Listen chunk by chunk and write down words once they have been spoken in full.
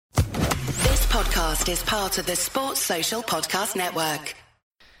podcast is part of the Sports Social Podcast Network.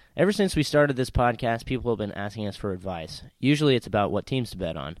 Ever since we started this podcast, people have been asking us for advice. Usually it's about what teams to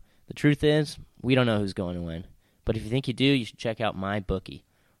bet on. The truth is, we don't know who's going to win. But if you think you do, you should check out MyBookie.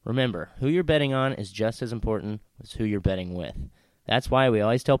 Remember, who you're betting on is just as important as who you're betting with. That's why we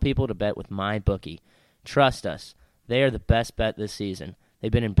always tell people to bet with MyBookie. Trust us, they are the best bet this season.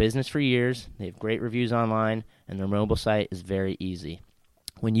 They've been in business for years, they have great reviews online, and their mobile site is very easy.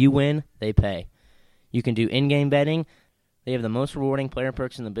 When you win, they pay. You can do in-game betting. They have the most rewarding player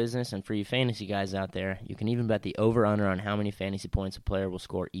perks in the business, and for you fantasy guys out there, you can even bet the over-under on how many fantasy points a player will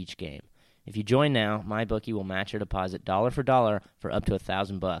score each game. If you join now, MyBookie will match your deposit dollar for dollar for up to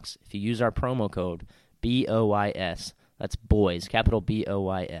 $1,000 if you use our promo code BOYS. That's boys, capital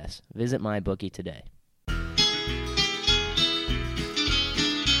BOYS. Visit MyBookie today.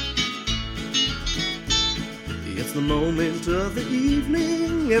 It's the moment of the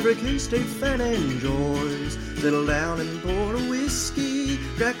evening every K-State fan enjoys. Settle down and pour a whiskey,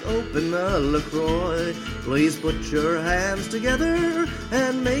 crack open a LaCroix. Please put your hands together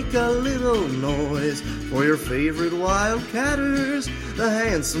and make a little noise for your favorite Wildcatters, the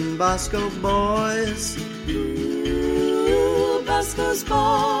handsome Bosco boys. Ooh, Bosco's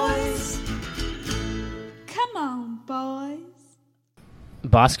boys. Come on, boys.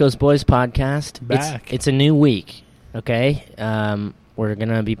 Bosco's Boys podcast. Back. It's a new week, okay? We're going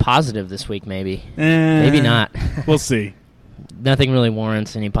to be positive this week, maybe. Maybe not. We'll see. Nothing really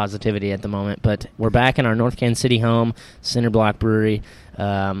warrants any positivity at the moment, but we're back in our North Kansas City home, Cinder Block Brewery.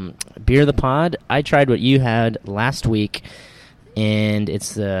 Beer of the Pod, I tried what you had last week, and it's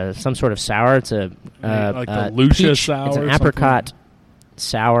some sort of sour. It's a like the Lucia peach. sour. It's an apricot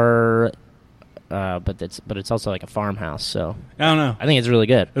sour. But it's also like a farmhouse, so I don't know. I think it's really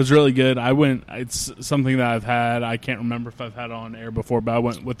good. It was really good. It's something that I've had. I can't remember if I've had it on air before, but I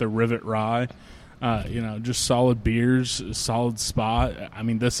went with the Rivet Rye. Just solid beers, solid spot. I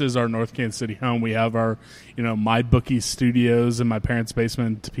mean, this is our North Kansas City home. We have our, MyBookie studios in my parents' basement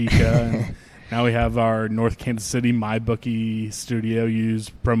in Topeka, and now we have our North Kansas City MyBookie studio. Use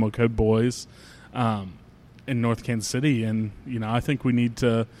promo code BOYS in North Kansas City, and I think we need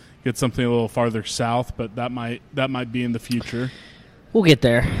to get something a little farther south, but that might be in the future. We'll get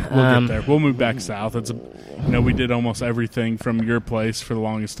there. We'll move back south. We did almost everything from your place for the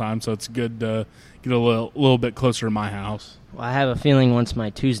longest time, so it's good to get a little bit closer to my house. Well, I have a feeling once my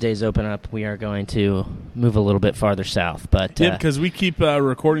Tuesdays open up, we are going to move a little bit farther south. But yeah, because we keep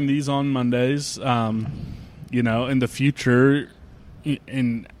recording these on Mondays. In the future,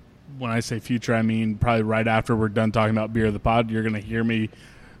 and when I say future, I mean probably right after we're done talking about Beer of the Pod, you're going to hear me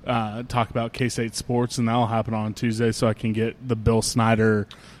talk about K-State sports, and that'll happen on Tuesday, so I can get the Bill Snyder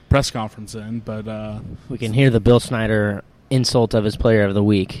press conference in. But we can hear the Bill Snyder insult of his player of the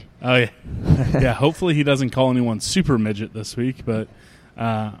week. Oh yeah, yeah. Hopefully he doesn't call anyone super midget this week, but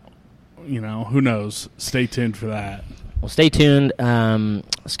who knows? Stay tuned for that. Well, stay tuned.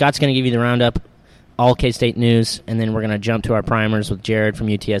 Scott's going to give you the roundup, all K-State news, and then we're going to jump to our primers with Jared from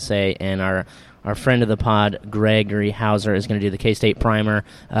UTSA, and our friend of the pod, Gregory Hauser, is going to do the K-State primer.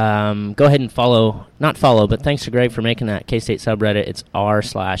 Go ahead and not follow, but thanks to Greg for making that K-State subreddit. It's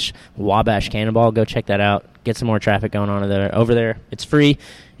r/Wabash Cannonball. Go check that out. Get some more traffic going on over there. It's free.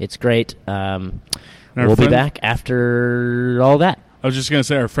 It's great. We'll be back after all that. I was just going to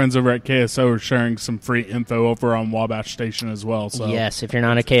say our friends over at KSO are sharing some free info over on Wabash Station as well. So yes, if you're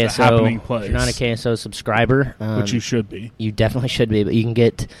not a KSO subscriber, which you should be, you definitely should be. But you can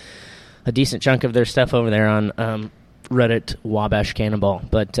get a decent chunk of their stuff over there on Reddit, Wabash Cannonball.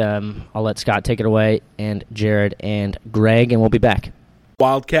 But I'll let Scott take it away, and Jared and Greg, and we'll be back.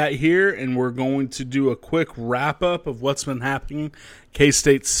 Wildcat here, and we're going to do a quick wrap-up of what's been happening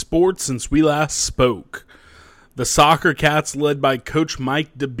K-State sports since we last spoke. The Soccer Cats, led by Coach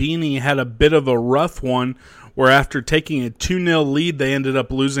Mike Dabini, had a bit of a rough one, where after taking a 2-0 lead, they ended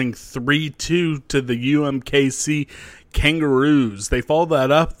up losing 3-2 to the UMKC Kangaroos. They followed that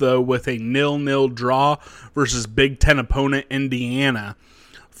up, though, with a 0-0 draw versus Big Ten opponent Indiana.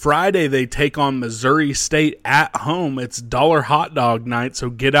 Friday, they take on Missouri State at home. It's dollar hot dog night,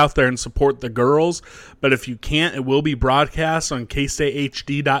 so get out there and support the girls. But if you can't, it will be broadcast on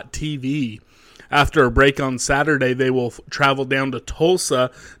kstatehd.tv. After a break on Saturday, they will travel down to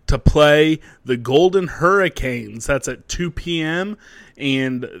Tulsa to play the Golden Hurricanes. That's at 2 p.m.,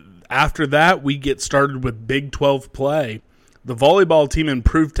 and after that, we get started with Big 12 play. The volleyball team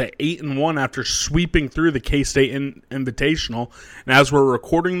improved to 8-1 after sweeping through the K-State Invitational. And as we're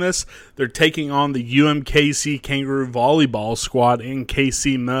recording this, they're taking on the UMKC Kangaroo volleyball squad in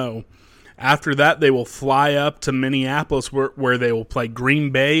KC Mo. After that, they will fly up to Minneapolis where they will play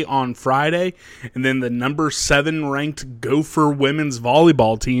Green Bay on Friday, and then the number 7 ranked Gopher women's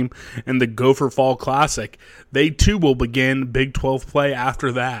volleyball team in the Gopher Fall Classic. They too will begin Big 12 play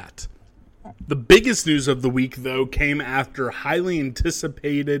after that. The biggest news of the week, though, came after highly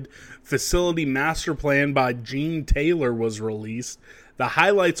anticipated facility master plan by Gene Taylor was released. The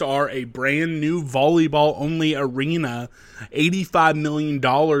highlights are a brand new volleyball-only arena, $85 million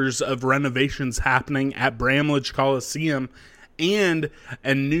of renovations happening at Bramlage Coliseum, and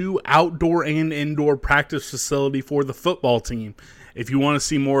a new outdoor and indoor practice facility for the football team. If you want to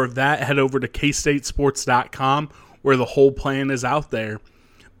see more of that, head over to kstatesports.com, where the whole plan is out there.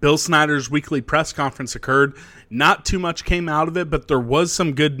 Bill Snyder's weekly press conference occurred. Not too much came out of it, but there was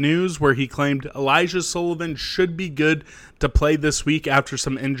some good news where he claimed Elijah Sullivan should be good to play this week after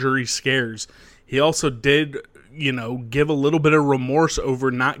some injury scares. He also did, give a little bit of remorse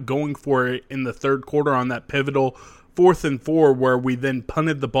over not going for it in the third quarter on that pivotal 4th and 4 where we then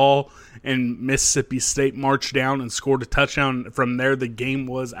punted the ball and Mississippi State marched down and scored a touchdown. From there, the game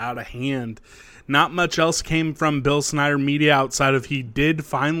was out of hand. Not much else came from Bill Snyder Media outside of he did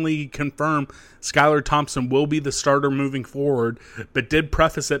finally confirm Skylar Thompson will be the starter moving forward, but did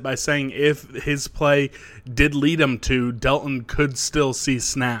preface it by saying if his play did lead him to, Delton could still see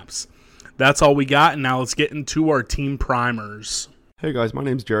snaps. That's all we got, and now let's get into our team primers. Hey guys, my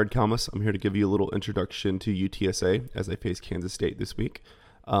name's Jared Kalmus. I'm here to give you a little introduction to UTSA as they face Kansas State this week.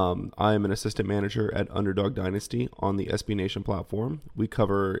 I am an assistant manager at Underdog Dynasty on the SB Nation platform. We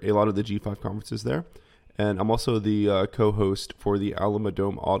cover a lot of the G5 conferences there. And I'm also the co-host for the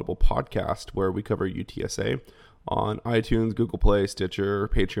Alamodome Audible podcast, where we cover UTSA on iTunes, Google Play, Stitcher,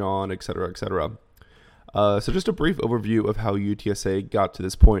 Patreon, etc., etc. So just a brief overview of how UTSA got to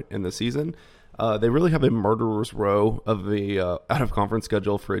this point in the season. They really have a murderer's row of a out-of-conference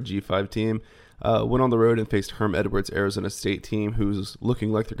schedule for a G5 team. Went on the road and faced Herm Edwards' Arizona State team, who's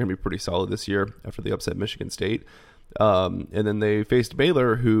looking like they're going to be pretty solid this year after they upset Michigan State. And then they faced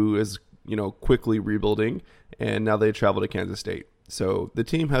Baylor, who is, quickly rebuilding, and now they travel to Kansas State. So the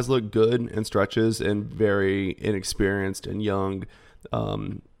team has looked good in stretches and very inexperienced and young.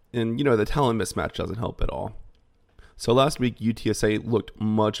 And, the talent mismatch doesn't help at all. So last week, UTSA looked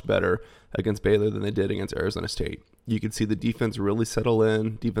much better against Baylor than they did against Arizona State. You could see the defense really settle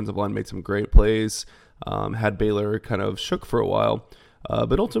in. Defensive line made some great plays, had Baylor kind of shook for a while.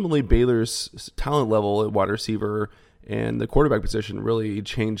 But ultimately, Baylor's talent level at wide receiver and the quarterback position really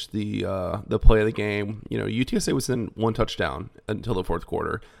changed the play of the game. UTSA was in one touchdown until the fourth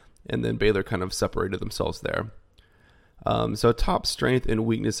quarter, and then Baylor kind of separated themselves there. So top strength and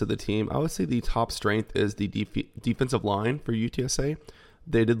weakness of the team, I would say the top strength is the defensive line for UTSA.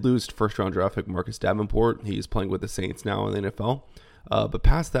 They did lose first-round draft pick Marcus Davenport. He's playing with the Saints now in the NFL. But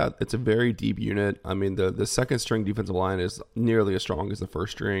past that, it's a very deep unit. I mean, the second-string defensive line is nearly as strong as the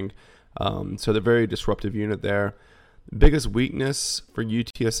first string. So they're a very disruptive unit there. Biggest weakness for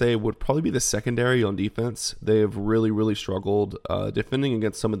UTSA would probably be the secondary on defense. They have really, really struggled defending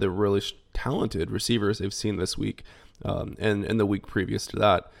against some of the really talented receivers they've seen this week and the week previous to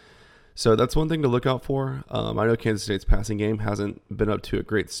that. So that's one thing to look out for. I know Kansas State's passing game hasn't been up to a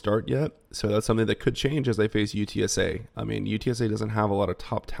great start yet, so that's something that could change as they face UTSA. I mean, UTSA doesn't have a lot of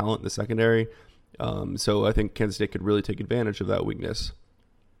top talent in the secondary, so I think Kansas State could really take advantage of that weakness.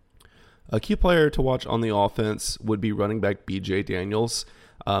 A key player to watch on the offense would be running back B.J. Daniels.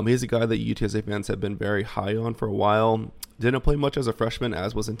 He's a guy that UTSA fans have been very high on for a while. Didn't play much as a freshman,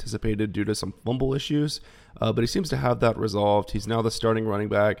 as was anticipated due to some fumble issues, but he seems to have that resolved. He's now the starting running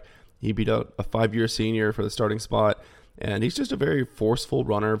back. He beat out a 5-year senior for the starting spot, and he's just a very forceful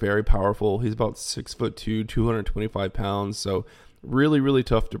runner, very powerful. He's about 6'2", 225 pounds, so really, really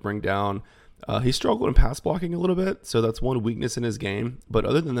tough to bring down. He struggled in pass blocking a little bit, so that's one weakness in his game. But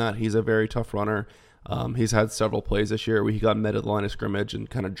other than that, he's a very tough runner. He's had several plays this year where he got met at the line of scrimmage and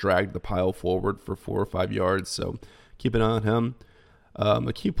kind of dragged the pile forward for 4 or 5 yards, so keep an eye on him.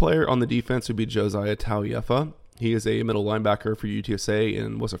 A key player on the defense would be Josiah Tauiefa. He is a middle linebacker for UTSA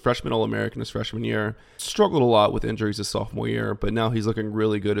and was a freshman All-American his freshman year. Struggled a lot with injuries his sophomore year, but now he's looking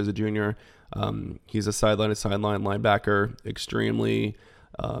really good as a junior. He's a sideline-to-sideline linebacker, extremely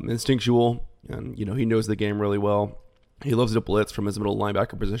instinctual, and he knows the game really well. He loves to blitz from his middle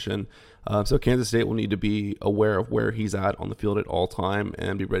linebacker position. So Kansas State will need to be aware of where he's at on the field at all time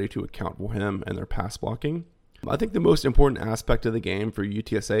and be ready to account for him and their pass blocking. I think the most important aspect of the game for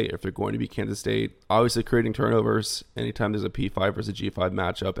UTSA, if they're going to be Kansas State, obviously creating turnovers. Anytime there's a P5 versus a G5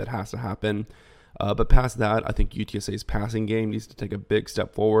 matchup, it has to happen. But past that, I think UTSA's passing game needs to take a big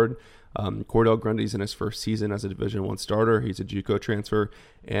step forward. Cordell Grundy's in his first season as a Division I starter. He's a JUCO transfer,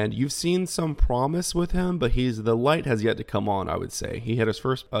 and you've seen some promise with him, but the light has yet to come on, I would say. He had his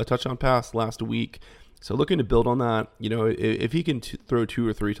first touchdown pass last week, so looking to build on that. If he can throw 2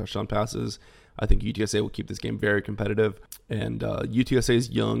 or 3 touchdown passes, I think UTSA will keep this game very competitive, and UTSA's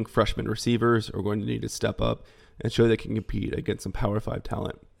young freshman receivers are going to need to step up and show they can compete against some Power 5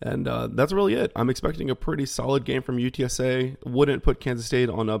 talent. And that's really it. I'm expecting a pretty solid game from UTSA. Wouldn't put Kansas State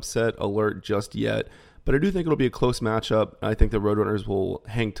on upset alert just yet, but I do think it'll be a close matchup. I think the Roadrunners will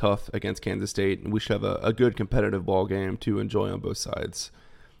hang tough against Kansas State, and we should have a good competitive ball game to enjoy on both sides.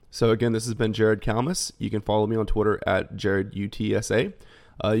 So again, this has been Jared Kalmus. You can follow me on Twitter at JaredUTSA.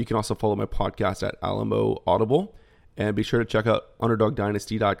 You can also follow my podcast at Alamo Audible. And be sure to check out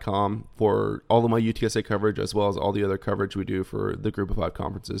UnderdogDynasty.com for all of my UTSA coverage, as well as all the other coverage we do for the Group of 5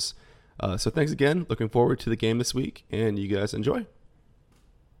 conferences. So thanks again. Looking forward to the game this week, and you guys enjoy.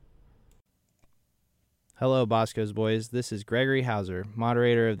 Hello, Bosco's boys. This is Gregory Hauser,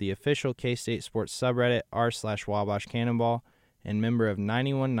 moderator of the official K-State Sports subreddit r/Wabash Cannonball, and member of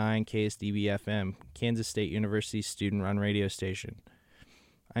 91.9 KSDB-FM, Kansas State University's student-run radio station.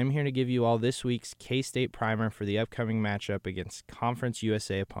 I'm here to give you all this week's K-State primer for the upcoming matchup against Conference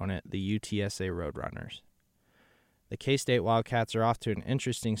USA opponent, the UTSA Roadrunners. The K-State Wildcats are off to an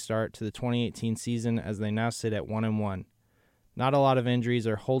interesting start to the 2018 season as they now sit at 1-1. Not a lot of injuries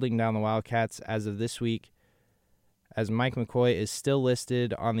are holding down the Wildcats as of this week, as Mike McCoy is still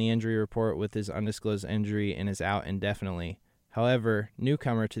listed on the injury report with his undisclosed injury and is out indefinitely. However,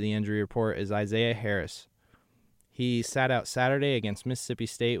 newcomer to the injury report is Isaiah Harris. He sat out Saturday against Mississippi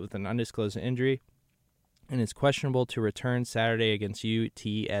State with an undisclosed injury and is questionable to return Saturday against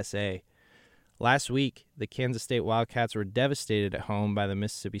UTSA. Last week, the Kansas State Wildcats were devastated at home by the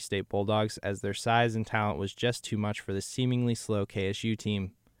Mississippi State Bulldogs as their size and talent was just too much for the seemingly slow KSU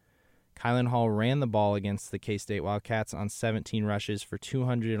team. Kylan Hall ran the ball against the K-State Wildcats on 17 rushes for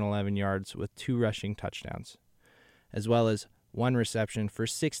 211 yards with 2 rushing touchdowns, as well as 1 reception for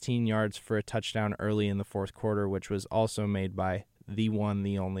 16 yards for a touchdown early in the fourth quarter, which was also made by the one,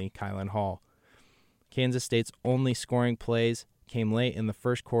 the only Kylan Hall. Kansas State's only scoring plays came late in the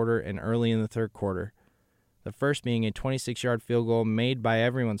first quarter and early in the third quarter. The first being a 26-yard field goal made by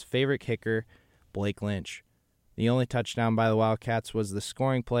everyone's favorite kicker, Blake Lynch. The only touchdown by the Wildcats was the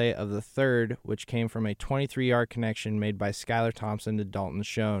scoring play of the third, which came from a 23-yard connection made by Skylar Thompson to Dalton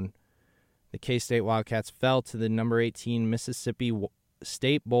Schoen. The K-State Wildcats fell to the number 18 Mississippi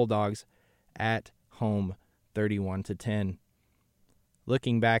State Bulldogs at home, 31-10.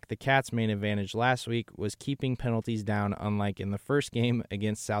 Looking back, the Cats' main advantage last week was keeping penalties down, unlike in the first game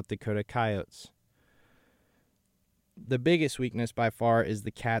against South Dakota Coyotes. The biggest weakness by far is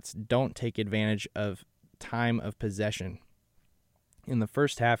the Cats don't take advantage of time of possession. In the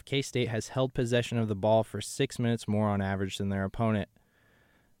first half, K-State has held possession of the ball for 6 minutes more on average than their opponent.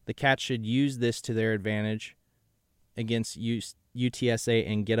 The Cats should use this to their advantage against UTSA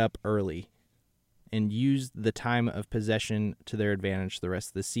and get up early and use the time of possession to their advantage the rest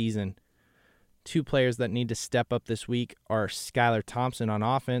of the season. 2 players that need to step up this week are Skylar Thompson on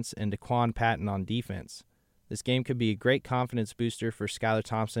offense and Daquan Patton on defense. This game could be a great confidence booster for Skylar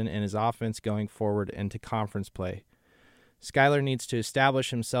Thompson and his offense going forward into conference play. Skylar needs to establish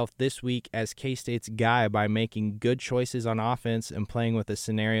himself this week as K-State's guy by making good choices on offense and playing with a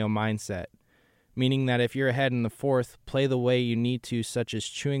scenario mindset, meaning that if you're ahead in the fourth, play the way you need to, such as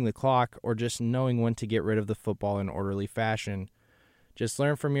chewing the clock or just knowing when to get rid of the football in orderly fashion. Just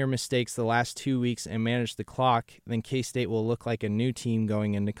learn from your mistakes the last 2 weeks and manage the clock, then K-State will look like a new team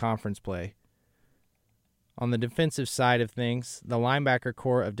going into conference play. On the defensive side of things, the linebacker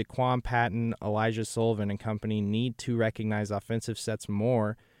core of Daquan Patton, Elijah Sullivan, and company need to recognize offensive sets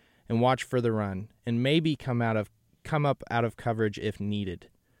more and watch for the run, and maybe come up out of coverage if needed.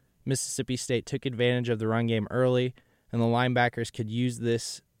 Mississippi State took advantage of the run game early, and the linebackers could use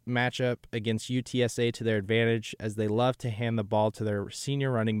this matchup against UTSA to their advantage as they love to hand the ball to their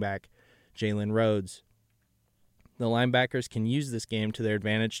senior running back, Jalen Rhodes. The linebackers can use this game to their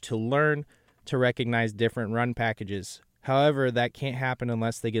advantage to learn to recognize different run packages. However, that can't happen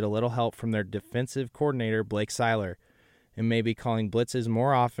unless they get a little help from their defensive coordinator, Blake Seiler, and maybe calling blitzes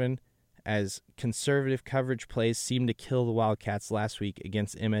more often, as conservative coverage plays seemed to kill the Wildcats last week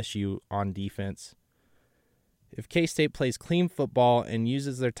against MSU on defense. If K-State plays clean football and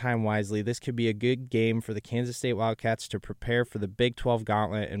uses their time wisely, this could be a good game for the Kansas State Wildcats to prepare for the Big 12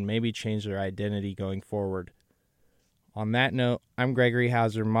 gauntlet and maybe change their identity going forward. On that note, I'm Gregory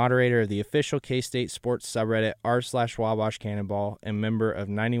Hauser, moderator of the official K-State sports subreddit r/Wabash Cannonball and member of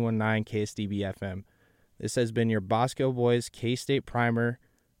 91.9 KSDB-FM. This has been your Bosco Boys K-State primer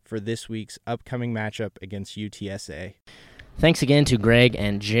for this week's upcoming matchup against UTSA. Thanks again to Greg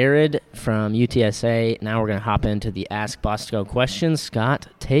and Jared from UTSA. Now we're going to hop into the Ask Bosco questions. Scott,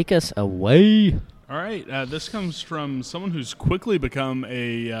 take us away. All right. This comes from someone who's quickly become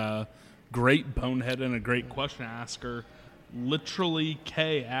a great bonehead and a great question asker. Literally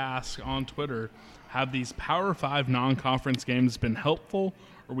K ask on Twitter, have these Power 5 non-conference games been helpful?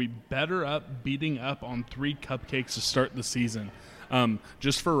 Or are we better up beating up on 3 cupcakes to start the season?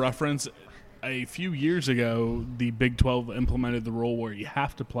 Just for reference, a few years ago, the Big 12 implemented the rule where you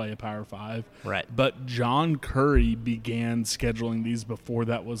have to play a Power 5. Right. But John Curry began scheduling these before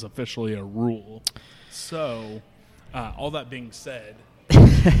that was officially a rule. So, all that being said,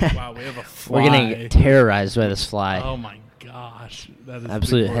 wow, we have a fly. We're getting terrorized by this fly. Oh, my gosh. That is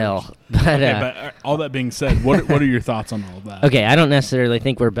absolute big hell. words. But, Okay, but all that being said, what are your thoughts on all of that? Okay, I don't necessarily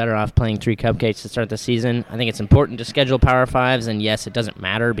think we're better off playing 3 cupcakes to start the season. I think it's important to schedule Power 5s, and yes, it doesn't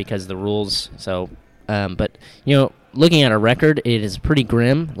matter because the rules. So, but, looking at our record, it is pretty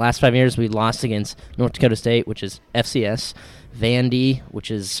grim. Last 5 years, we lost against North Dakota State, which is FCS, Vandy,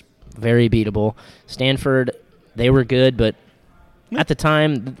 which is very beatable, Stanford, they were good, but at the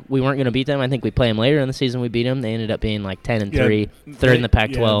time, we weren't going to beat them. I think we play them later in the season. We beat them. They ended up being like 10-3, third in the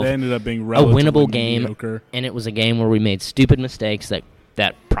Pac-12. Yeah, they ended up being a relatively winnable game, mediocre. And it was a game where we made stupid mistakes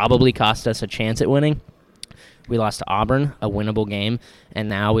that probably cost us a chance at winning. We lost to Auburn, a winnable game, and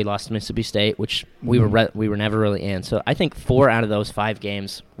now we lost to Mississippi State, which we were never really in. So I think 4 out of those 5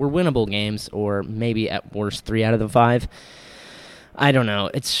 games were winnable games, or maybe at worst 3 out of the 5. I don't know.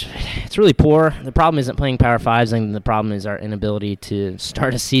 It's really poor. The problem isn't playing Power 5s, and the problem is our inability to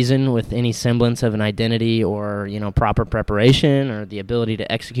start a season with any semblance of an identity or, proper preparation or the ability to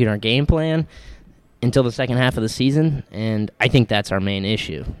execute our game plan until the second half of the season, and I think that's our main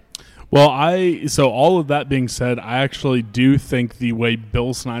issue. Well, so all of that being said, I actually do think the way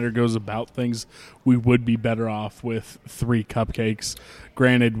Bill Snyder goes about things, we would be better off with 3 cupcakes.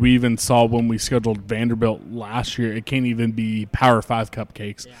 Granted, we even saw when we scheduled Vanderbilt last year, it can't even be Power 5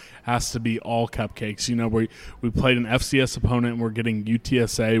 cupcakes. Yeah. It has to be all cupcakes. We played an FCS opponent and we're getting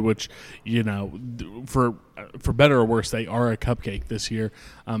UTSA, which, for better or worse, they are a cupcake this year.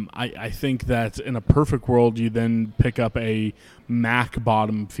 I think that in a perfect world, you then pick up a MAC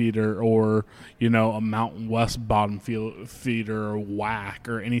bottom feeder or, a Mountain West bottom feeder or WAC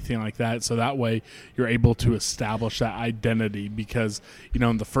or anything like that. So that way you're able to establish that identity because,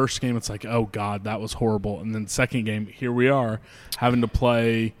 in the first game, it's like, oh, God, that was horrible. And then second game, here we are having to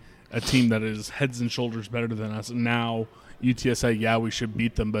play a team that is heads and shoulders better than us. And now UTSA, yeah, we should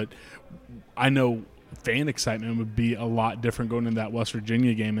beat them. But I know fan excitement would be a lot different going into that West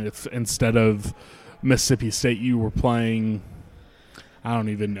Virginia game if instead of Mississippi State you were playing, I don't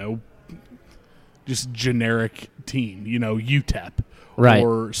even know, just generic team, UTEP. Right.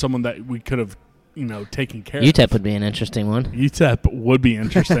 Or someone that we could have, taken care UTEP of. would be an interesting one. UTEP would be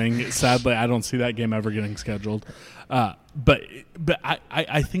interesting. Sadly, I don't see that game ever getting scheduled. But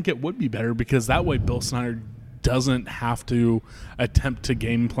I think it would be better because that way Bill Snyder doesn't have to attempt to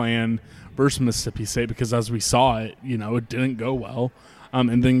game plan versus Mississippi State because as we saw it, it didn't go well.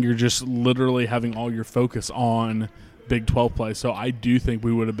 And then you're just literally having all your focus on Big 12 play. So I do think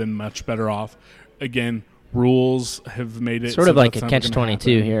we would have been much better off. Again, rules have made it sort of like a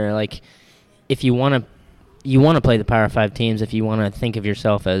catch-22 here. Like, if you want to play the Power 5 teams, if you want to think of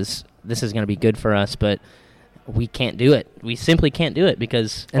yourself as this is going to be good for us, but we can't do it. We simply can't do it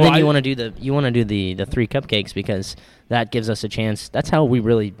because, and then you want to do the 3 cupcakes because that gives us a chance. That's how we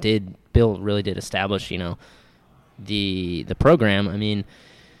really did. Bill really did establish, the program. I mean,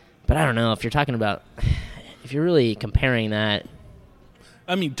 but I don't know if you're talking about if you're really comparing that.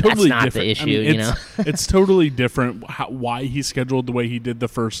 I mean, totally that's not different. The issue, It's totally different why he scheduled the way he did the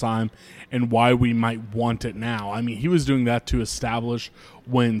first time and why we might want it now. I mean, he was doing that to establish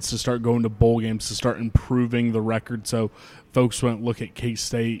wins, to start going to bowl games, to start improving the record so folks wouldn't look at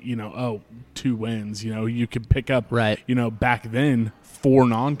K-State, 2 wins. You could pick up, right. Back then, 4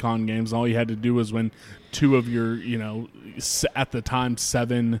 non-con games. All you had to do was win 2 of your, at the time,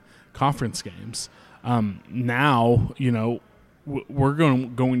 7 conference games. Now, we're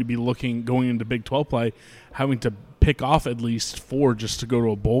going to be going into Big 12 play, having to pick off at least 4 just to go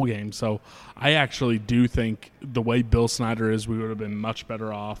to a bowl game. So I actually do think the way Bill Snyder is, we would have been much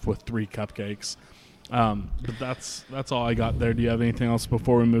better off with 3 cupcakes. But that's all I got there. Do you have anything else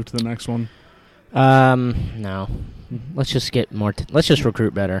before we move to the next one? No. Let's just get more. Let's just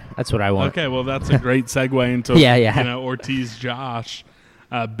recruit better. That's what I want. Okay, well, that's a great segue into Ortiz Josh.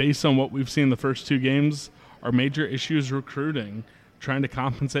 Based on what we've seen in the first 2 games, our major issue is recruiting. Trying to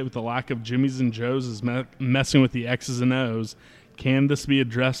compensate with the lack of Jimmys and Joes is messing with the X's and O's. Can this be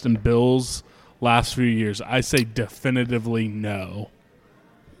addressed in Bill's last few years? I say definitively no.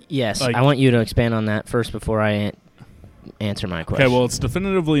 Yes, I want you to expand on that first before I answer my question. Okay, well, it's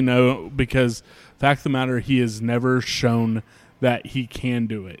definitively no because fact of the matter, he has never shown that he can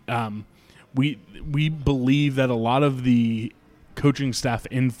do it. We believe that a lot of the coaching staff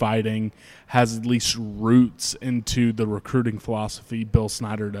infighting has at least roots into the recruiting philosophy Bill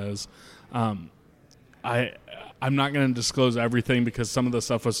Snyder does. I'm not going to disclose everything because some of the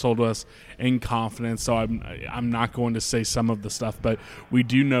stuff was told to us in confidence, so I'm not going to say some of the stuff. But we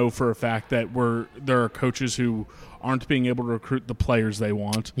do know for a fact that there are coaches who aren't being able to recruit the players they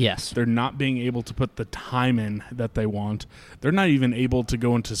want. Yes. They're not being able to put the time in that they want. They're not even able to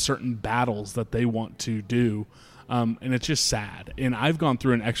go into certain battles that they want to do. And it's just sad. And I've gone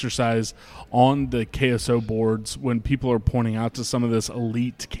through an exercise on the KSO boards when people are pointing out to some of this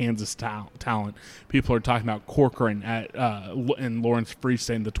elite Kansas talent. People are talking about Corcoran and Lawrence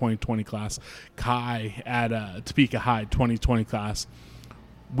Freestone, the 2020 class, Kai at Topeka High, 2020 class.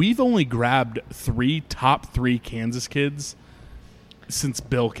 We've only grabbed 3 top 3 Kansas kids since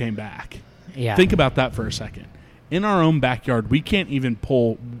Bill came back. Yeah. Think about that for a second. In our own backyard, we can't even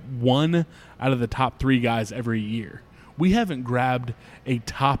pull 1 out of the top 3 guys every year. We haven't grabbed a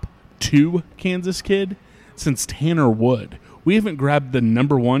top 2 Kansas kid since Tanner Wood. We haven't grabbed the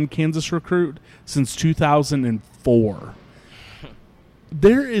number 1 Kansas recruit since 2004.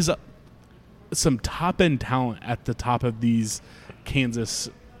 There is some top-end talent at the top of these Kansas,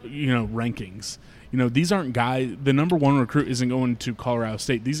 rankings. These aren't guys. The number 1 recruit isn't going to Colorado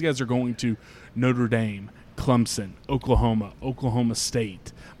State. These guys are going to Notre Dame, Clemson, Oklahoma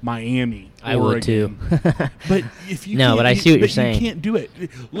State, Miami, I Oregon. would too. But if you but I see what you're saying. You can't do it.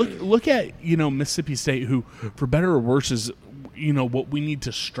 Look at Mississippi State, who for better or worse is what we need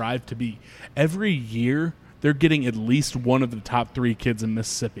to strive to be. Every year they're getting at least one of the top 3 kids in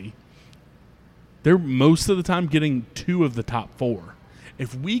Mississippi. They're most of the time getting 2 of the top 4.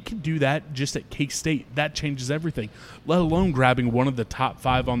 If we could do that just at K-State, that changes everything, let alone grabbing one of the top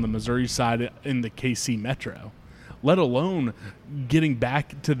 5 on the Missouri side in the KC Metro, let alone getting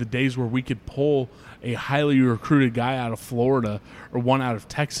back to the days where we could pull a highly recruited guy out of Florida or one out of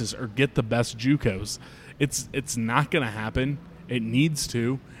Texas or get the best JUCOs. It's not going to happen. It needs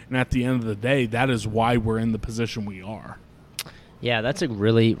to. And at the end of the day, that is why we're in the position we are. Yeah, that's a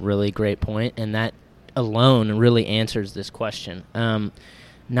really, really great point, and that alone really answers this question.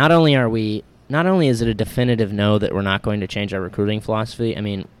 Not only is it a definitive no that we're not going to change our recruiting philosophy, I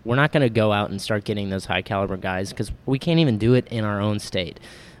mean, we're not going to go out and start getting those high-caliber guys because we can't even do it in our own state.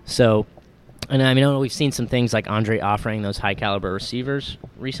 So, and I mean, we've seen some things like Andre offering those high-caliber receivers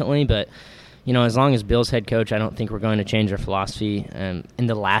recently, but, as long as Bill's head coach, I don't think we're going to change our philosophy. In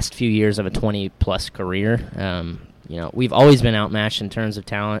the last few years of a 20-plus career, we've always been outmatched in terms of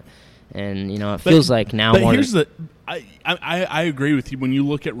talent. And, it feels like now more. But I agree with you when you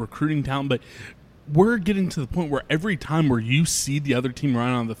look at recruiting talent, but we're getting to the point where every time where you see the other team run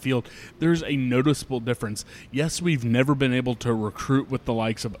on the field, there's a noticeable difference. Yes, we've never been able to recruit with the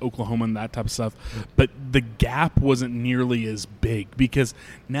likes of Oklahoma and that type of stuff, but the gap wasn't nearly as big because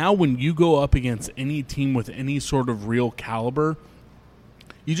now when you go up against any team with any sort of real caliber,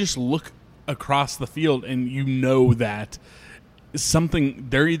 you just look across the field and you know that something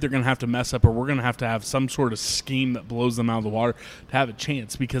they're either going to have to mess up or we're going to have some sort of scheme that blows them out of the water to have a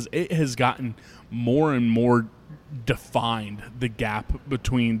chance because it has gotten more and more defined, the gap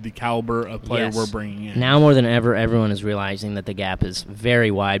between the caliber of player we're bringing in. Now more than ever, everyone is realizing that the gap is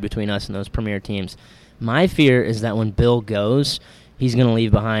very wide between us and those premier teams. My fear is that when Bill goes, he's going to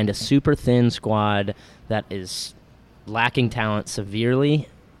leave behind a super thin squad that is lacking talent severely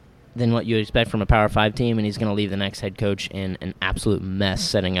than what you expect from a Power 5 team, and he's going to leave the next head coach in an absolute mess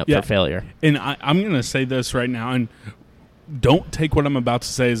setting up for failure. And I'm going to say this right now, and don't take what I'm about to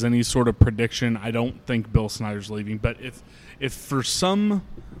say as any sort of prediction. I don't think Bill Snyder's leaving, but if for some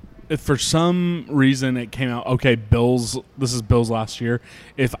reason it came out, okay, this is Bill's last year,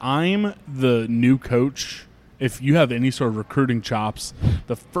 if I'm the new coach, if you have any sort of recruiting chops,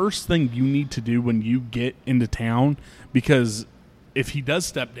 the first thing you need to do when you get into town, because if he does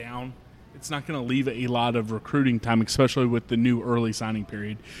step down, it's not going to leave a lot of recruiting time, especially with the new early signing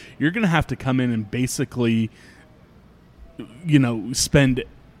period. You're going to have to come in and basically, spend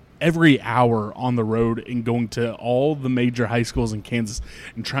every hour on the road and going to all the major high schools in Kansas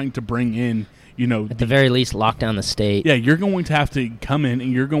and trying to bring in, at the very least, lock down the state. Yeah, you're going to have to come in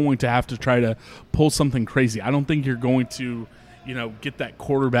and you're going to have to try to pull something crazy. I don't think you're going to, get that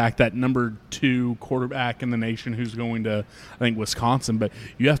quarterback, that number 2 quarterback in the nation who's going to, I think, Wisconsin. But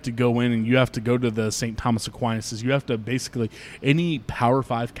you have to go in and you have to go to the St. Thomas Aquinas. You have to basically, any Power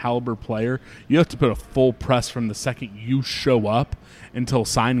 5 caliber player, you have to put a full press from the second you show up until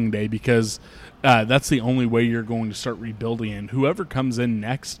signing day, because that's the only way you're going to start rebuilding. And whoever comes in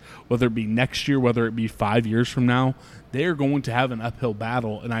next, whether it be next year, whether it be 5 years from now, they are going to have an uphill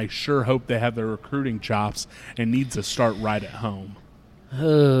battle. And I sure hope they have their recruiting chops and need to start right at home.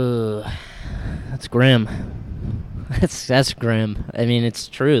 Oh, that's grim. That's grim. I mean, it's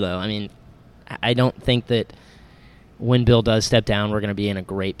true, though. I mean, I don't think that when Bill does step down, we're going to be in a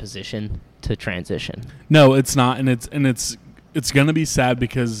great position to transition. No, it's not. And it's going to be sad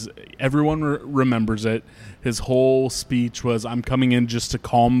because everyone remembers it. His whole speech was, I'm coming in just to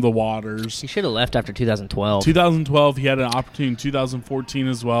calm the waters. He should have left after 2012. 2012, he had an opportunity in 2014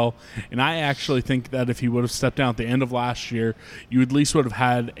 as well. And I actually think that if he would have stepped down at the end of last year, you at least would have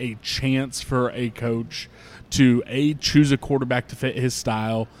had a chance for a coach to, choose a quarterback to fit his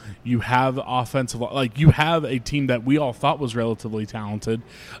style. You have you have a team that we all thought was relatively talented.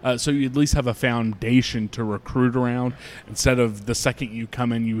 So you at least have a foundation to recruit around, instead of the second you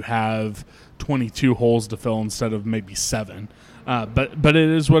come in, you have 22 holes to fill instead of maybe 7. But it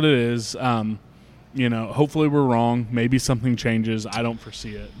is what it is. Hopefully we're wrong. Maybe something changes. I don't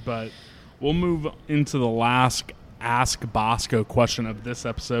foresee it. But we'll move into the last Ask Bosco question of this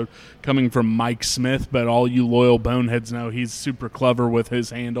episode, coming from Mike Smith, but all you loyal boneheads know he's super clever with his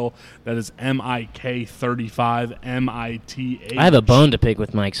handle. That is MIK35 MITH. I have a bone to pick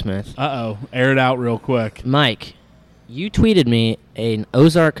with Mike Smith. Uh-oh. Air it out real quick. Mike, you tweeted me an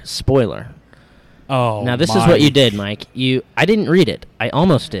Ozark spoiler. Oh, now this Mike. is what you did, Mike. I didn't read it. I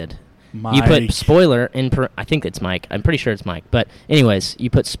almost did. Mike. You put spoiler in I think it's Mike. I'm pretty sure it's Mike. But anyways, you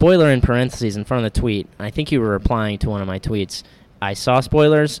put spoiler in parentheses in front of the tweet. I think you were replying to one of my tweets. I saw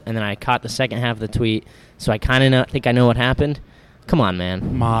spoilers, and then I caught the second half of the tweet, so I kind of think I know what happened. Come on,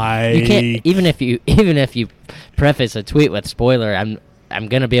 man. Mike. You can't, even if you preface a tweet with spoiler, I'm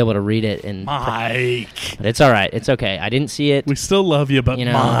gonna be able to read it. And Mike. But it's all right. It's okay. I didn't see it. We still love you, but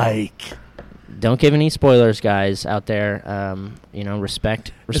Mike. Don't give any spoilers, guys out there.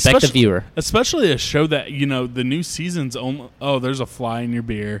 Respect the viewer. Especially a show that, the new season's only... Oh, there's a fly in your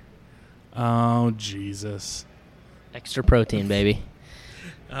beer. Oh, Jesus. Extra protein, baby.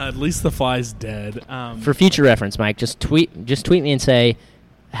 At least the fly's dead. For future reference, Mike, just tweet me and say,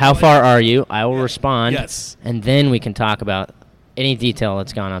 how far are you? I will respond. Yes. And then we can talk about any detail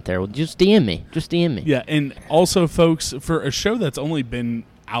that's gone out there. Well, just DM me. Yeah, and also, folks, for a show that's only been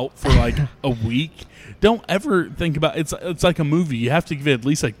out for like a week, don't ever think about it's like a movie. You have to give it at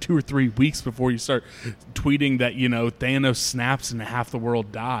least like 2 or 3 weeks before you start tweeting that Thanos snaps and half the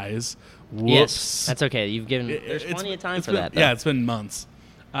world dies. Whoops. Yes, that's okay. You've given there's plenty of time for that, though. Yeah, it's been months.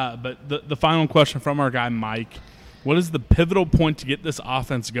 But the final question from our guy Mike: what is the pivotal point to get this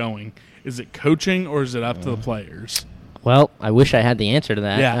offense going? Is it coaching or is it up to the players? Well, I wish I had the answer to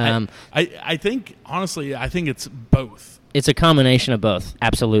that. Yeah, I think honestly, I think it's both. It's a combination of both.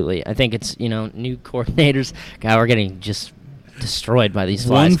 Absolutely. I think it's, new coordinators. God, we're getting just destroyed by these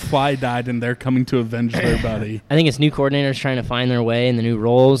flies. One fly died, and they're coming to avenge their buddy. I think it's new coordinators trying to find their way in the new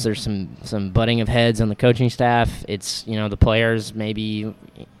roles. There's some butting of heads on the coaching staff. It's, the players maybe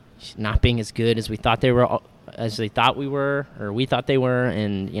not being as good as we thought they were, as they thought we were, or we thought they were,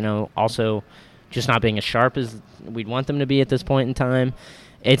 and, also just not being as sharp as we'd want them to be at this point in time.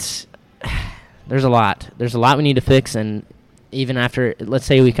 There's a lot. There's a lot we need to fix, and even after, let's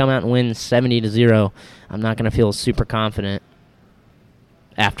say we come out and win 70-0, I'm not going to feel super confident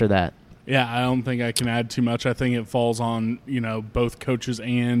after that. Yeah, I don't think I can add too much. I think it falls on, both coaches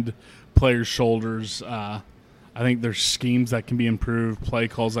and players' shoulders. I think there's schemes that can be improved, play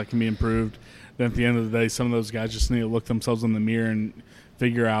calls that can be improved. Then at the end of the day, some of those guys just need to look themselves in the mirror and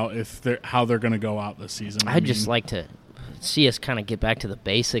figure out how they're going to go out this season. I'd just like to see us kind of get back to the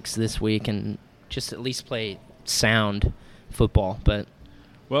basics this week and just at least play sound football. But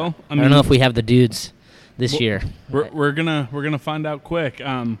I don't know if we have the dudes this year. We're gonna find out quick.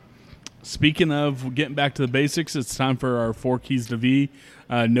 Speaking of getting back to the basics, it's time for our 4 keys to V.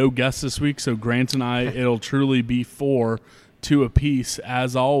 No guests this week, so Grant and I, it'll truly be 4, 2 apiece.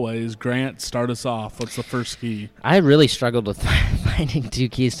 As always, Grant, start us off. What's the first key? I really struggled with finding 2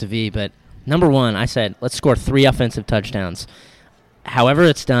 keys to V, but number 1, I said, let's score 3 offensive touchdowns. however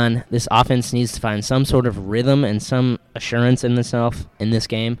it's done, this offense needs to find some sort of rhythm and some assurance in itself in this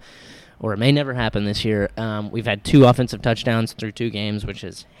game, or it may never happen this year. We've had 2 offensive touchdowns through 2 games, which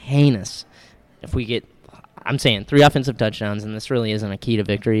is heinous. If we get, I'm saying 3 offensive touchdowns, and this really isn't a key to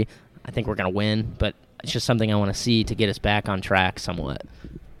victory, I think we're going to win, but it's just something I want to see to get us back on track somewhat.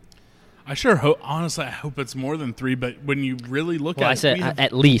 I sure hope, honestly, I hope it's more than 3, but when you really look at it. I said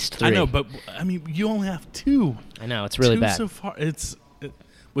at least 3. I know, but, I mean, you only have 2. I know, it's really 2 bad. so far. It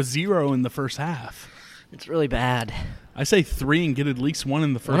was 0 in the first half. It's really bad. I say 3 and get at least 1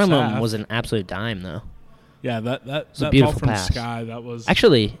 in the first half. One of half. them was an absolute dime, though. Yeah, that a beautiful ball from pass. Sky, that was...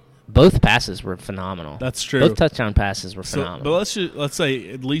 Actually, both passes were phenomenal. That's true. Both touchdown passes were phenomenal. But let's say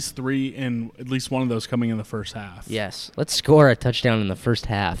at least 3 and at least 1 of those coming in the first half. Yes. Let's score a touchdown in the first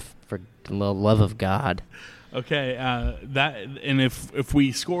half, for the love of God. Okay, if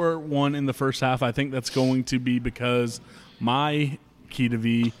we score 1 in the first half, I think that's going to be because my key to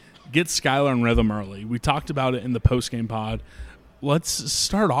V, get Skylar in rhythm early. We talked about it in the post-game pod. Let's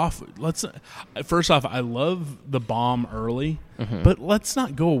start off. First off, I love the bomb early, but let's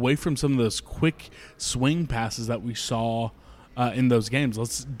not go away from some of those quick swing passes that we saw in those games.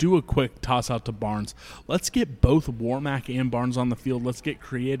 Let's do a quick toss out to Barnes. Let's get both Warmack and Barnes on the field. Let's get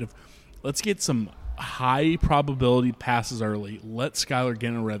creative. Let's get some high probability passes early. Let Skylar get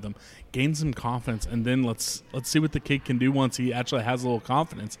in a rhythm, gain some confidence, and then let's see what the kid can do once he actually has a little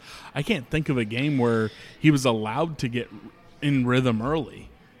confidence. I can't think of a game where he was allowed to get in rhythm early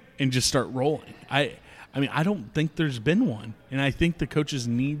and just start rolling. I mean, I don't think there's been one, and I think the coaches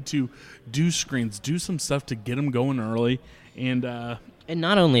need to do screens, do some stuff to get him going early, and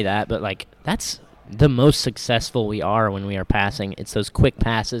not only that, but like that's the most successful we are when we are passing. It's those quick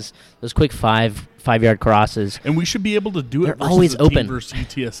passes, those quick 5-yard crosses, and we should be able to do it. They're always open versus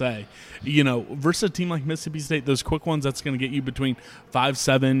UTSA. You know, versus a team like Mississippi State, those quick ones, that's going to get you between 5,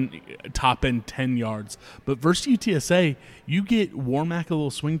 7, top end 10 yards. But versus UTSA, you get Warmack a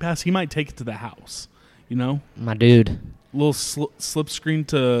little swing pass, he might take it to the house. You know, my dude, a little slip screen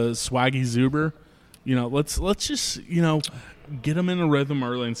to Swaggy Zuber. You know, let's just get them in a rhythm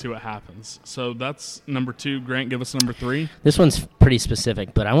early and see what happens. So that's number 2. Grant, give us number 3. This one's pretty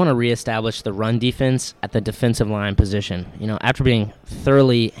specific, but I want to reestablish the run defense at the defensive line position. You know, after being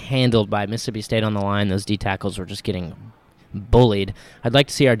thoroughly handled by Mississippi State on the line, those D tackles were just getting bullied. I'd like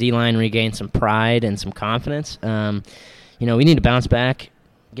to see our D-line regain some pride and some confidence. We need to bounce back,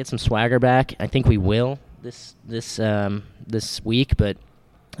 get some swagger back. I think we will this week,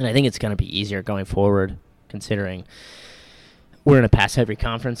 and I think it's going to be easier going forward, considering we're in a pass-heavy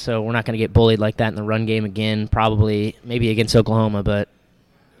conference, so we're not going to get bullied like that in the run game again, probably, maybe against Oklahoma, but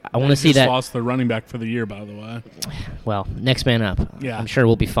I want to see that. Lost the running back for the year, by the way. Well, next man up. Yeah. I'm sure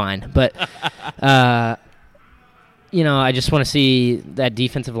we'll be fine. But, I just want to see that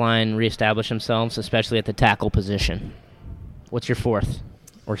defensive line reestablish themselves, especially at the tackle position. What's your 4th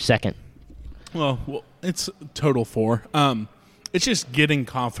or 2nd? Well, it's total 4. It's just getting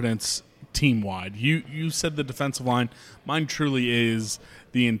confidence team-wide. You said the defensive line. Mine truly is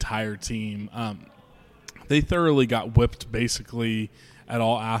the entire team. They thoroughly got whipped basically at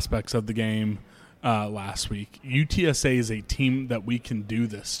all aspects of the game last week. UTSA is a team that we can do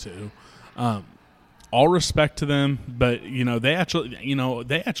this to. All respect to them, but they actually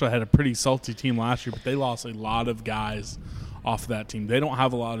had a pretty salty team last year, but they lost a lot of guys off of that team. They don't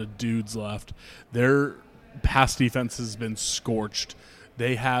have a lot of dudes left. Their pass defense has been scorched.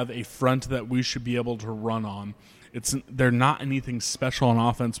 They have a front that we should be able to run on. They're not anything special on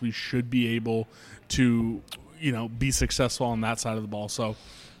offense. We should be able to, be successful on that side of the ball. So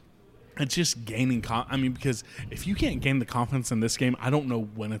it's just gaining because if you can't gain the confidence in this game, I don't know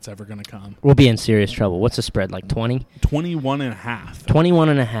when it's ever going to come. We'll be in serious trouble. What's the spread, like 20? 21.5.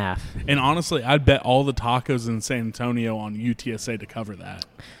 21.5. And honestly, I'd bet all the tacos in San Antonio on UTSA to cover that.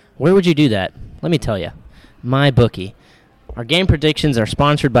 Where would you do that? Let me tell you. MyBookie. Our game predictions are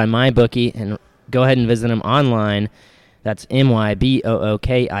sponsored by MyBookie, and go ahead and visit them online. That's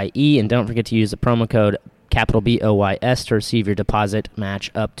MyBookie, and don't forget to use the promo code capital BOYS to receive your deposit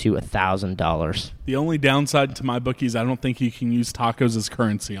match up to $1,000. The only downside to MyBookie is I don't think you can use tacos as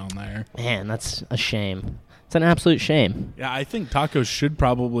currency on there. Man, that's a shame. It's an absolute shame. Yeah, I think tacos should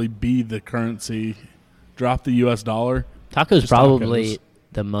probably be the currency. Drop the U.S. dollar. Tacos probably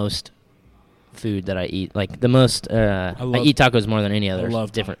the most food that I eat. Like the most, I eat tacos more than any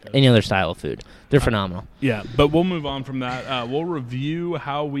other style of food. They're phenomenal. Yeah, but we'll move on from that. We'll review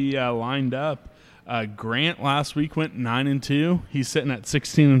how we lined up. Grant last week went 9-2. He's sitting at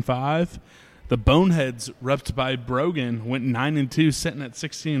 16-5. The Boneheads, repped by Brogan, went 9-2, sitting at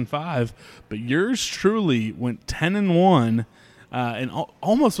 16-5. But yours truly went 10-1. and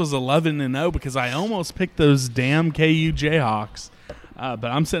almost was 11-0 because I almost picked those damn KU Jayhawks. But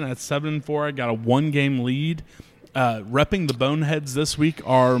I'm sitting at 7-4. I got a 1-game lead. Repping the Boneheads this week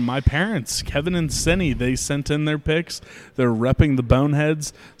are my parents, Kevin and Cindy. They sent in their picks. They're repping the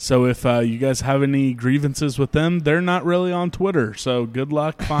Boneheads. So if you guys have any grievances with them, they're not really on Twitter. So good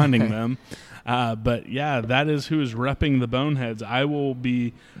luck finding them. But, yeah, that is who is repping the Boneheads. I will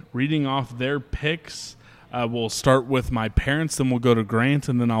be reading off their picks. We'll start with my parents, then we'll go to Grant,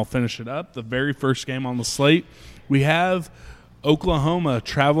 and then I'll finish it up. The very first game on the slate, we have Oklahoma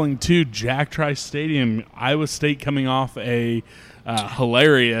traveling to Jack Trice Stadium. Iowa State coming off a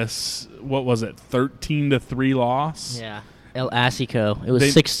hilarious, 13-3 loss. Yeah, El Asico. It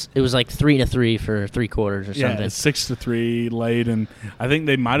was It was like 3-3 for 3 quarters or something. Yeah, 6-3 late, and I think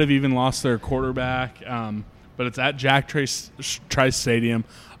they might have even lost their quarterback. But it's at Jack Trice Stadium,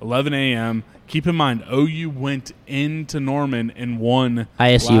 11 a.m. Keep in mind, OU went into Norman and won.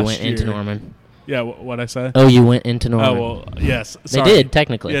 ISU went into Norman. Yeah, what'd I say? OU went into Norman. Oh, well, yes. Sorry. They did,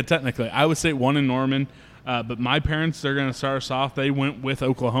 technically. Yeah, technically. Iowa State won in Norman, but my parents, they're going to start us off. They went with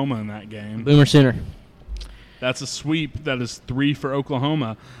Oklahoma in that game. Boomer Sooner. That's a sweep. That is 3 for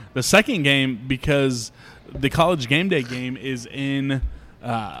Oklahoma. The second game, because the College Game Day game is in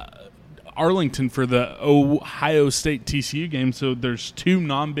Arlington for the Ohio State TCU game, so there's 2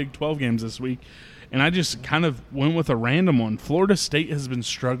 non-Big 12 games this week. And I just kind of went with a random one. Florida State has been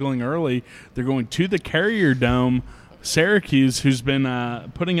struggling early. They're going to the Carrier Dome. Syracuse, who's been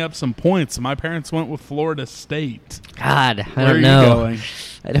putting up some points. My parents went with Florida State. God, I don't know. You going?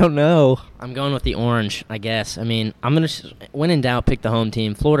 I don't know. I'm going with the orange, I guess. I mean, I'm going to, when in doubt, pick the home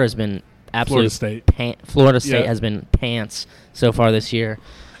team. Florida's been absolute. Florida State has been pants so far this year.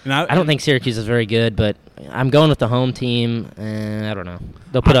 And I don't think Syracuse is very good, but I'm going with the home team. I don't know.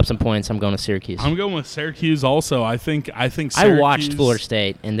 They'll put up some points. I'm going with Syracuse. I'm going with Syracuse also. I think Syracuse. I watched Florida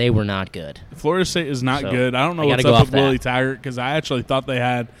State, and they were not good. Florida State is not good. I don't know what's up with Willie Taggart because I actually thought they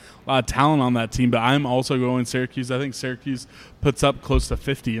had a lot of talent on that team, but I'm also going Syracuse. I think Syracuse puts up close to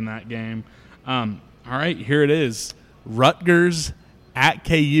 50 in that game. All right, here it is. Rutgers at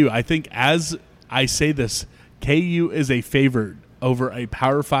KU. I think as I say this, KU is a favorite over a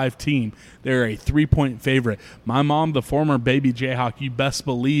Power 5 team. They're a 3-point favorite. My mom, the former baby Jayhawk, you best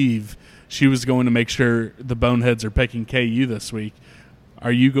believe she was going to make sure the Boneheads are picking KU this week.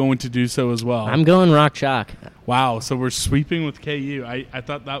 Are you going to do so as well? I'm going Rock Chalk. Wow, so we're sweeping with KU. I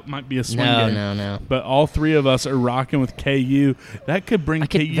thought that might be a swing game. No. But all 3 of us are rocking with KU. That could bring KU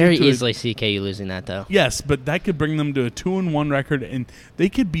to... I could very easily see KU losing that, though. Yes, but that could bring them to a 2-1 record, and they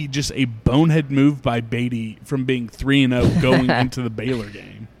could be just a bonehead move by Beatty from being 3-0 going into the Baylor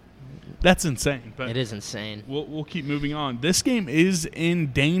game. That's insane. But it is insane. We'll keep moving on. This game is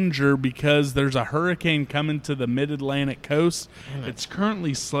in danger because there's a hurricane coming to the mid-Atlantic coast. It's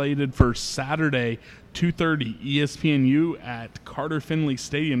currently slated for Saturday, 2:30 ESPNU at Carter Finley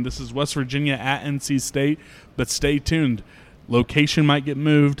Stadium. This is West Virginia at NC State, but stay tuned. Location might get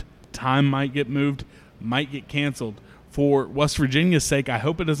moved. Time might get moved. Might get canceled. For West Virginia's sake, I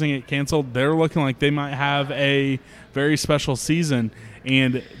hope it doesn't get canceled. They're looking like they might have a very special season.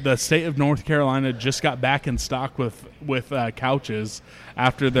 And the state of North Carolina just got back in stock with couches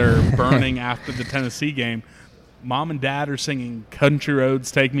after their burning after the Tennessee game. Mom and Dad are singing Country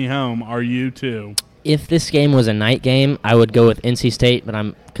Roads Take Me Home. Are you too? If this game was a night game, I would go with NC State,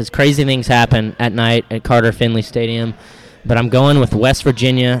 but because crazy things happen at night at Carter Finley Stadium. But I'm going with West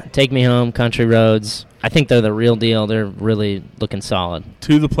Virginia. Take Me Home, Country Roads. I think they're the real deal. They're really looking solid.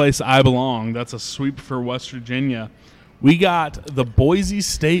 To the place I belong. That's a sweep for West Virginia. We got the Boise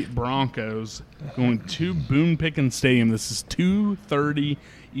State Broncos going to Boone Pickens Stadium. This is 2:30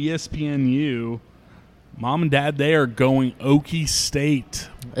 ESPNU. Mom and Dad, they are going Okie State.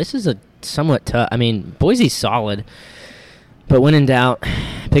 This is a somewhat tough. I mean, Boise's solid, but when in doubt,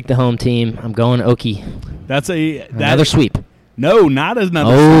 pick the home team. I'm going Okie. That's another sweep. No, not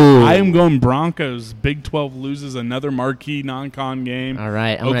another sweep. I am going Broncos. Big 12 loses another marquee non-con game. All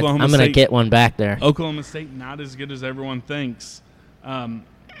right, I'm going to get one back there. Oklahoma State not as good as everyone thinks.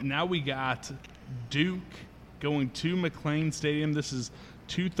 Now we got Duke going to McLean Stadium. This is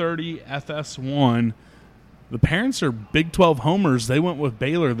 2:30 FS1. The parents are Big 12 homers. They went with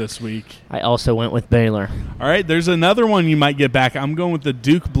Baylor this week. I also went with Baylor. All right, there's another one you might get back. I'm going with the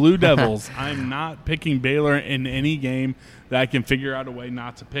Duke Blue Devils. I'm not picking Baylor in any game that I can figure out a way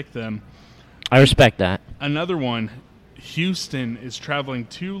not to pick them. I respect that. Another one, Houston is traveling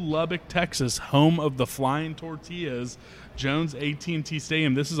to Lubbock, Texas, home of the Flying Tortillas, Jones AT&T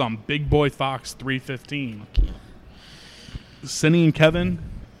Stadium. This is on Big Boy Fox 315. Cindy and Kevin,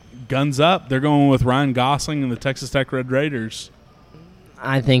 guns up. They're going with Ryan Gosling and the Texas Tech Red Raiders.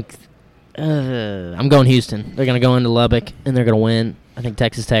 I think I'm going Houston. They're going to go into Lubbock, and they're going to win. I think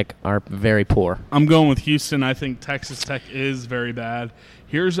Texas Tech are very poor. I'm going with Houston. I think Texas Tech is very bad.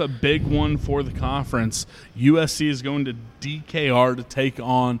 Here's a big one for the conference. USC is going to DKR to take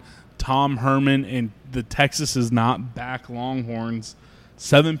on Tom Herman and the Texas is not back Longhorns.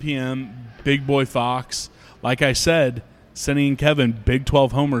 7 p.m., Big Boy Fox. Like I said, Cindy and Kevin, Big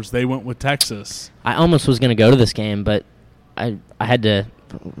 12 homers, they went with Texas. I almost was going to go to this game, but I had to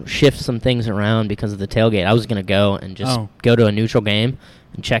shift some things around because of the tailgate. I was going to go and just go to a neutral game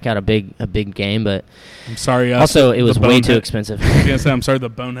and check out a big game, but I'm sorry. Also, it was way too expensive. I was going to say, I'm sorry the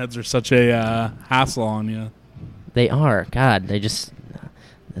Boneheads are such a hassle on you. They are. God, they just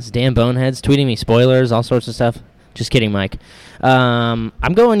those damn Boneheads tweeting me spoilers, all sorts of stuff. Just kidding, Mike. I'm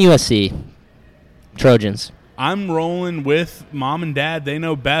going USC. Trojans. I'm rolling with Mom and Dad. They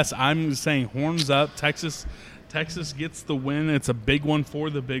know best. I'm saying horns up. Texas gets the win. It's a big one for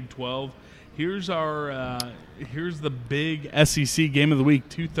the Big 12. Here's the big SEC game of the week.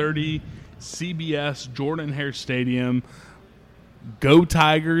 2:30 CBS Jordan Hare Stadium. Go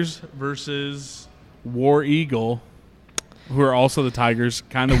Tigers versus War Eagle, who are also the Tigers.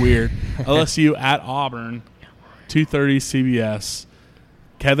 Kind of weird. LSU at Auburn. 2:30 CBS.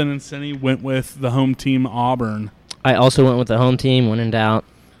 Kevin and Cindy went with the home team, Auburn. I also went with the home team. When in doubt,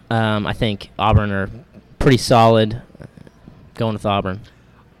 I think Auburn are pretty solid. Going with Auburn.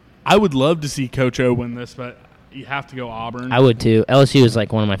 I would love to see Coach O win this, but you have to go Auburn. I would too. LSU is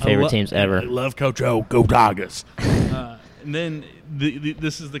like one of my favorite teams ever. I love Coach O. Go Tigers. And then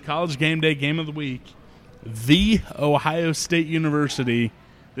this is the College Game Day game of the week. The Ohio State University.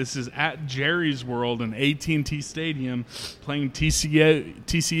 This is at Jerry's World in AT&T Stadium, playing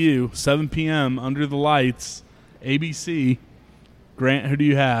TCU, 7 p.m. under the lights, ABC. Grant, who do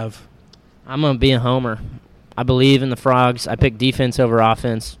you have? I'm going to be a homer. I believe in the Frogs. I pick defense over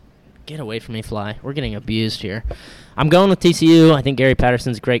offense. Get away from me, Fly. We're getting abused here. I'm going with TCU. I think Gary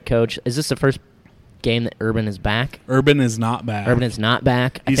Patterson's a great coach. Is this the first game that Urban is back? Urban is not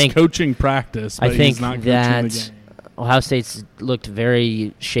back. He's coaching practice, but he's not coaching the game. Ohio State's looked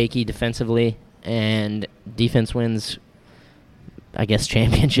very shaky defensively, and defense wins, I guess,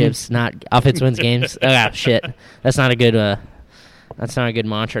 championships. Not offense wins games. Shit. That's not a good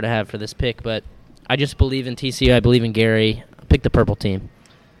mantra to have for this pick. But I just believe in TCU. I believe in Gary. Pick the purple team.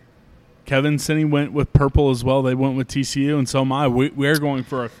 Kevin Cindy went with purple as well. They went with TCU, and so am I. We're going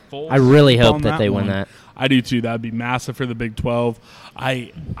for a full. I really hope that they win that. I do too. That'd be massive for the Big 12.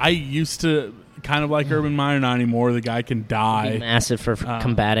 I used to kind of like Urban Meyer, not anymore. The guy can die. It'd be massive for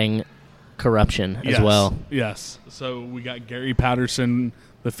combating corruption as well. Yes. So we got Gary Patterson.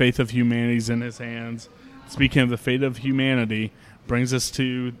 The faith of humanity's in his hands. Speaking of the fate of humanity, brings us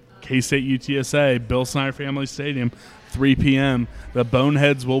to K-State UTSA, Bill Snyder Family Stadium. 3 p.m. The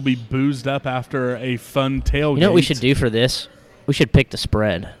Boneheads will be boozed up after a fun tailgate. You know what we should do for this? We should pick the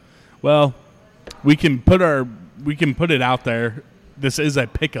spread. Well, we can put it out there. This is a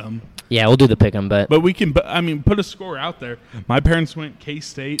pick'em. Yeah, we'll do the pick'em, but we can. Put a score out there. My parents went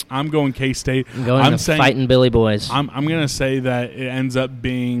K-State. I'm going K-State. I'm saying fighting Billy Boys. I'm going to say that it ends up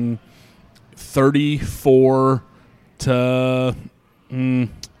being 34 to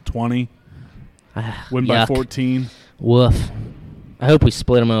 20. Win by 14. Woof. I hope we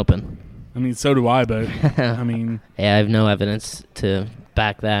split them open. I mean, so do I, but yeah, I have no evidence to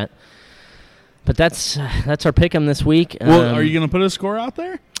back that. But that's our pick'em this week. Well, are you going to put a score out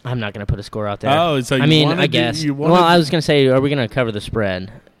there? I'm not going to put a score out there. Oh, so I guess. Well, I was going to say, are we going to cover the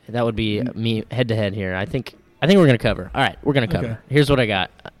spread? That would be me head to head here. I think we're going to cover. All right, we're going to cover. Okay. Here's what I got.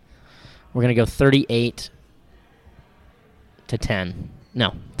 We're going to go 38 to 10.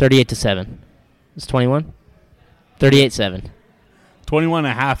 No, 38 to 7. It's 21. 38-7. 21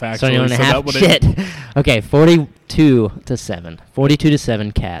 and a half, actually. 21 and a half. Shit. Okay, 42 to 7. 42 to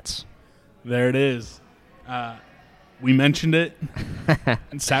 7 Cats. There it is. We mentioned it.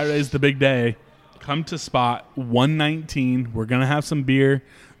 And Saturday's the big day. Come to spot 119. We're going to have some beer.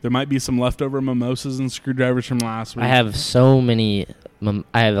 There might be some leftover mimosas and screwdrivers from last week. I have so many.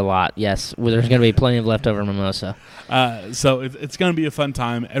 I have a lot, yes. There's going to be plenty of leftover mimosa. So it's going to be a fun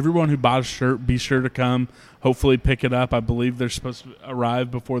time. Everyone who bought a shirt, be sure to come. Hopefully pick it up. I believe they're supposed to arrive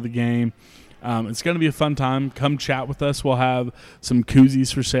before the game. It's going to be a fun time. Come chat with us. We'll have some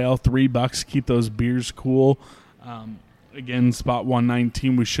koozies for sale, $3. Keep those beers cool. Again, spot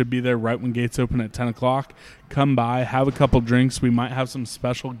 119. We should be there right when gates open at 10 o'clock. Come by, have a couple drinks. We might have some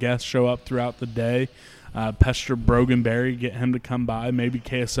special guests show up throughout the day. Pester Broganberry, get him to come by. Maybe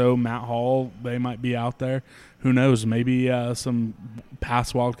KSO, Matt Hall, they might be out there. Who knows? Maybe some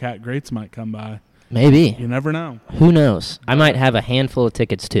past Wildcat greats might come by. Maybe. You never know. Who knows? I might have a handful of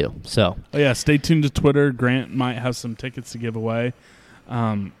tickets too. So. Oh, yeah, stay tuned to Twitter. Grant might have some tickets to give away.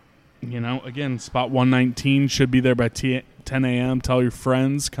 Again, spot 119 should be there by 10 a.m. Tell your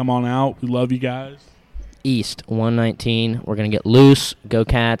friends. Come on out. We love you guys. East 119. We're going to get loose. Go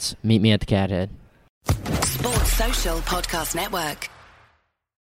Cats. Meet me at the Cathead. Sports Social Podcast Network.